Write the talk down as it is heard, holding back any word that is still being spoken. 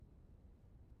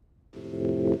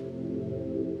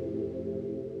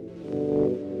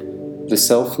The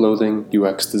Self-Loathing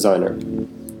UX Designer.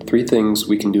 3 Things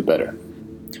We Can Do Better.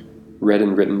 Read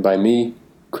and written by me,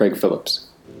 Craig Phillips.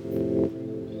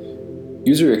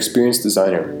 User Experience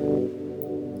Designer.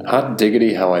 Hot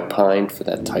diggity how I pined for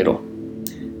that title.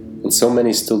 And so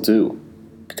many still do,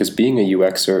 because being a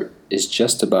UXer is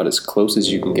just about as close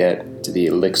as you can get to the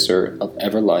elixir of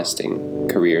everlasting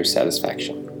career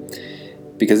satisfaction.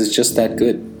 Because it's just that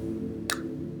good.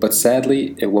 But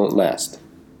sadly, it won't last.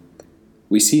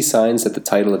 We see signs that the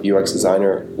title of UX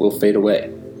designer will fade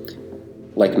away.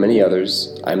 Like many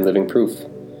others, I'm living proof.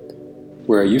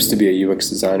 Where I used to be a UX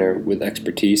designer with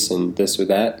expertise in this or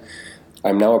that,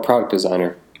 I'm now a product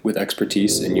designer with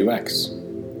expertise in UX.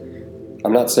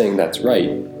 I'm not saying that's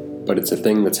right, but it's a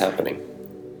thing that's happening.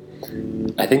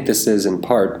 I think this is, in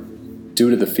part, due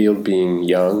to the field being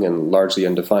young and largely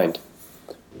undefined.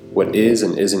 What is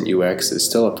and isn't UX is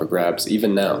still up for grabs,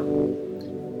 even now.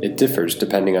 It differs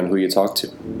depending on who you talk to.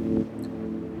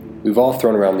 We've all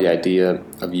thrown around the idea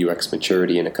of UX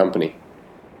maturity in a company.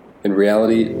 In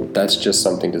reality, that's just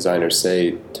something designers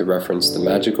say to reference the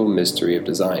magical mystery of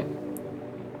design.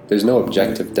 There's no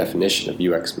objective definition of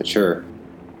UX mature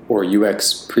or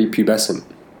UX prepubescent.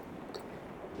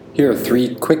 Here are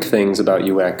 3 quick things about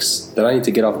UX that I need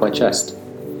to get off my chest.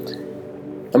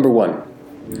 Number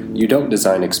 1. You don't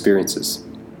design experiences.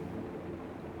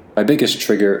 My biggest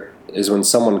trigger is when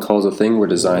someone calls a thing we're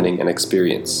designing an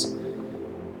experience.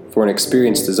 For an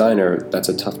experienced designer, that's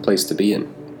a tough place to be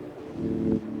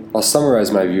in. I'll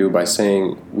summarize my view by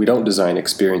saying we don't design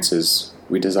experiences,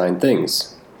 we design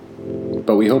things.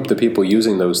 But we hope the people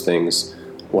using those things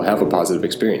will have a positive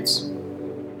experience.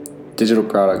 Digital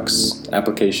products,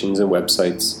 applications, and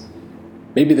websites.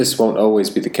 Maybe this won't always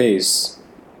be the case,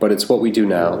 but it's what we do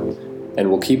now, and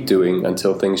we'll keep doing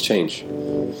until things change.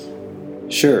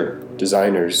 Sure,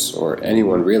 designers, or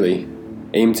anyone really,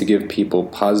 aim to give people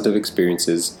positive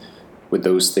experiences with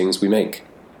those things we make.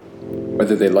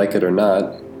 Whether they like it or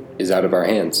not is out of our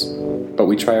hands, but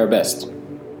we try our best.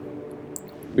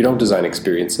 We don't design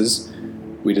experiences,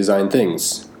 we design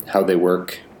things, how they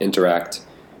work, interact,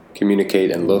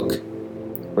 communicate, and look.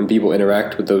 When people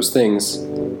interact with those things,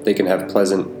 they can have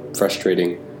pleasant,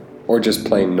 frustrating, or just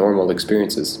plain normal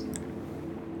experiences.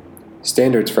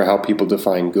 Standards for how people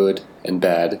define good and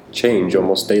bad change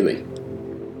almost daily.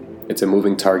 It's a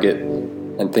moving target,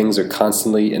 and things are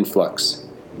constantly in flux.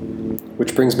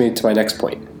 Which brings me to my next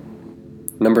point.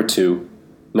 Number 2,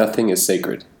 nothing is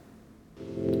sacred.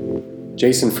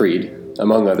 Jason Fried,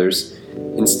 among others,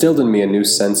 instilled in me a new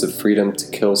sense of freedom to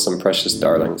kill some precious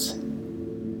darlings.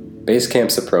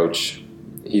 Basecamp's approach,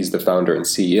 he's the founder and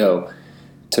CEO,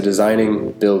 to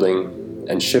designing, building,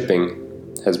 and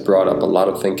shipping has brought up a lot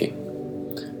of thinking.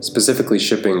 Specifically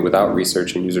shipping without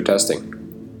research and user testing.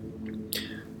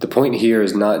 The point here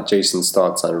is not Jason's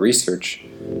thoughts on research,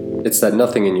 it's that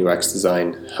nothing in UX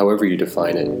design, however you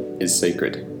define it, is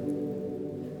sacred.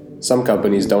 Some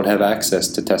companies don't have access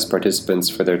to test participants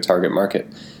for their target market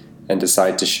and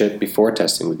decide to ship before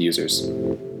testing with users.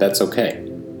 That's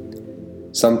okay.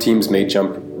 Some teams may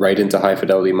jump right into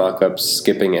high-fidelity mockups,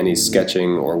 skipping any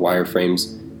sketching or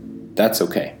wireframes. That's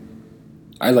okay.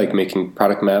 I like making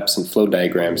product maps and flow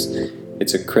diagrams.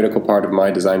 It's a critical part of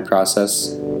my design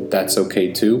process. That's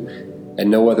okay too, and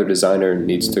no other designer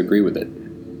needs to agree with it.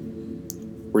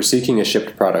 We're seeking a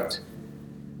shipped product.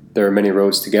 There are many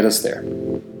roads to get us there.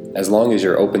 As long as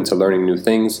you're open to learning new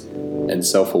things and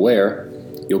self-aware,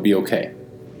 you'll be okay.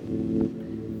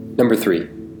 Number 3.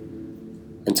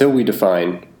 Until we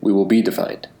define, we will be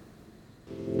defined.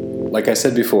 Like I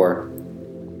said before,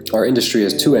 our industry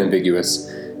is too ambiguous,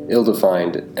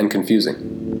 ill-defined, and confusing.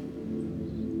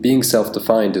 Being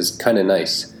self-defined is kinda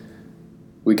nice.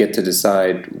 We get to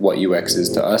decide what UX is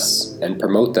to us and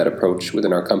promote that approach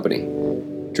within our company.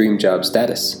 Dream job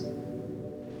status.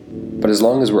 But as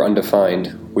long as we're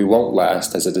undefined, we won't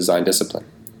last as a design discipline.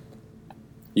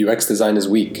 UX design is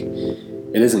weak.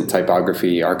 It isn't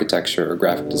typography, architecture, or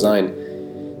graphic design.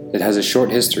 It has a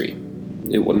short history.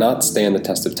 It will not stand the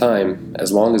test of time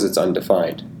as long as it's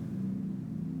undefined.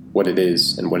 What it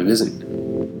is and what it isn't.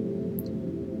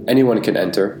 Anyone can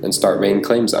enter and start making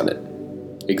claims on it.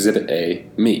 Exhibit A,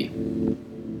 me.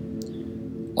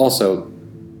 Also,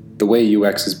 the way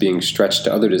UX is being stretched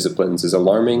to other disciplines is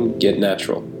alarming yet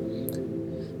natural.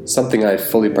 Something I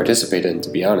fully participate in, to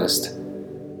be honest.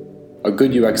 A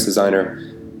good UX designer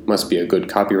must be a good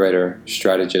copywriter,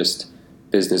 strategist,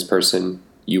 business person,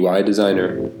 UI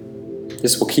designer.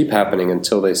 This will keep happening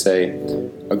until they say,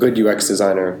 a good UX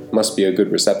designer must be a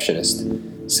good receptionist.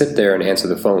 Sit there and answer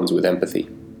the phones with empathy.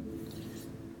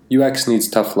 UX needs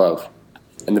tough love,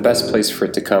 and the best place for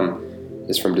it to come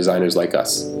is from designers like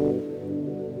us.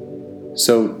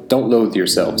 So don't loathe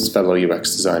yourselves, fellow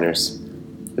UX designers.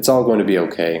 It's all going to be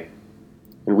okay,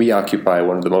 and we occupy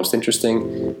one of the most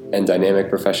interesting and dynamic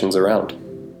professions around.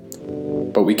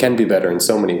 But we can be better in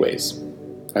so many ways.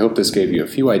 I hope this gave you a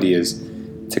few ideas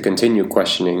to continue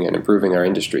questioning and improving our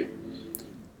industry.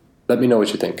 Let me know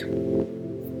what you think.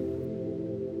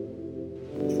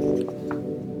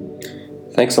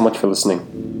 Thanks so much for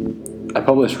listening. I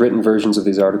publish written versions of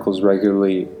these articles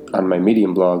regularly on my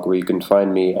Medium blog, where you can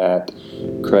find me at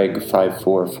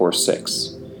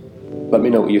Craig5446. Let me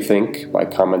know what you think by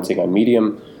commenting on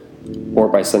Medium or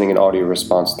by sending an audio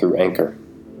response through Anchor.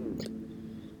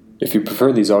 If you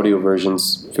prefer these audio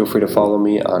versions, feel free to follow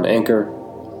me on Anchor,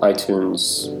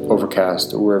 iTunes,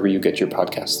 Overcast, or wherever you get your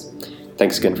podcasts.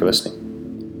 Thanks again for listening.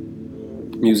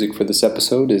 Music for this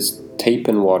episode is Tape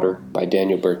and Water by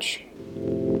Daniel Birch.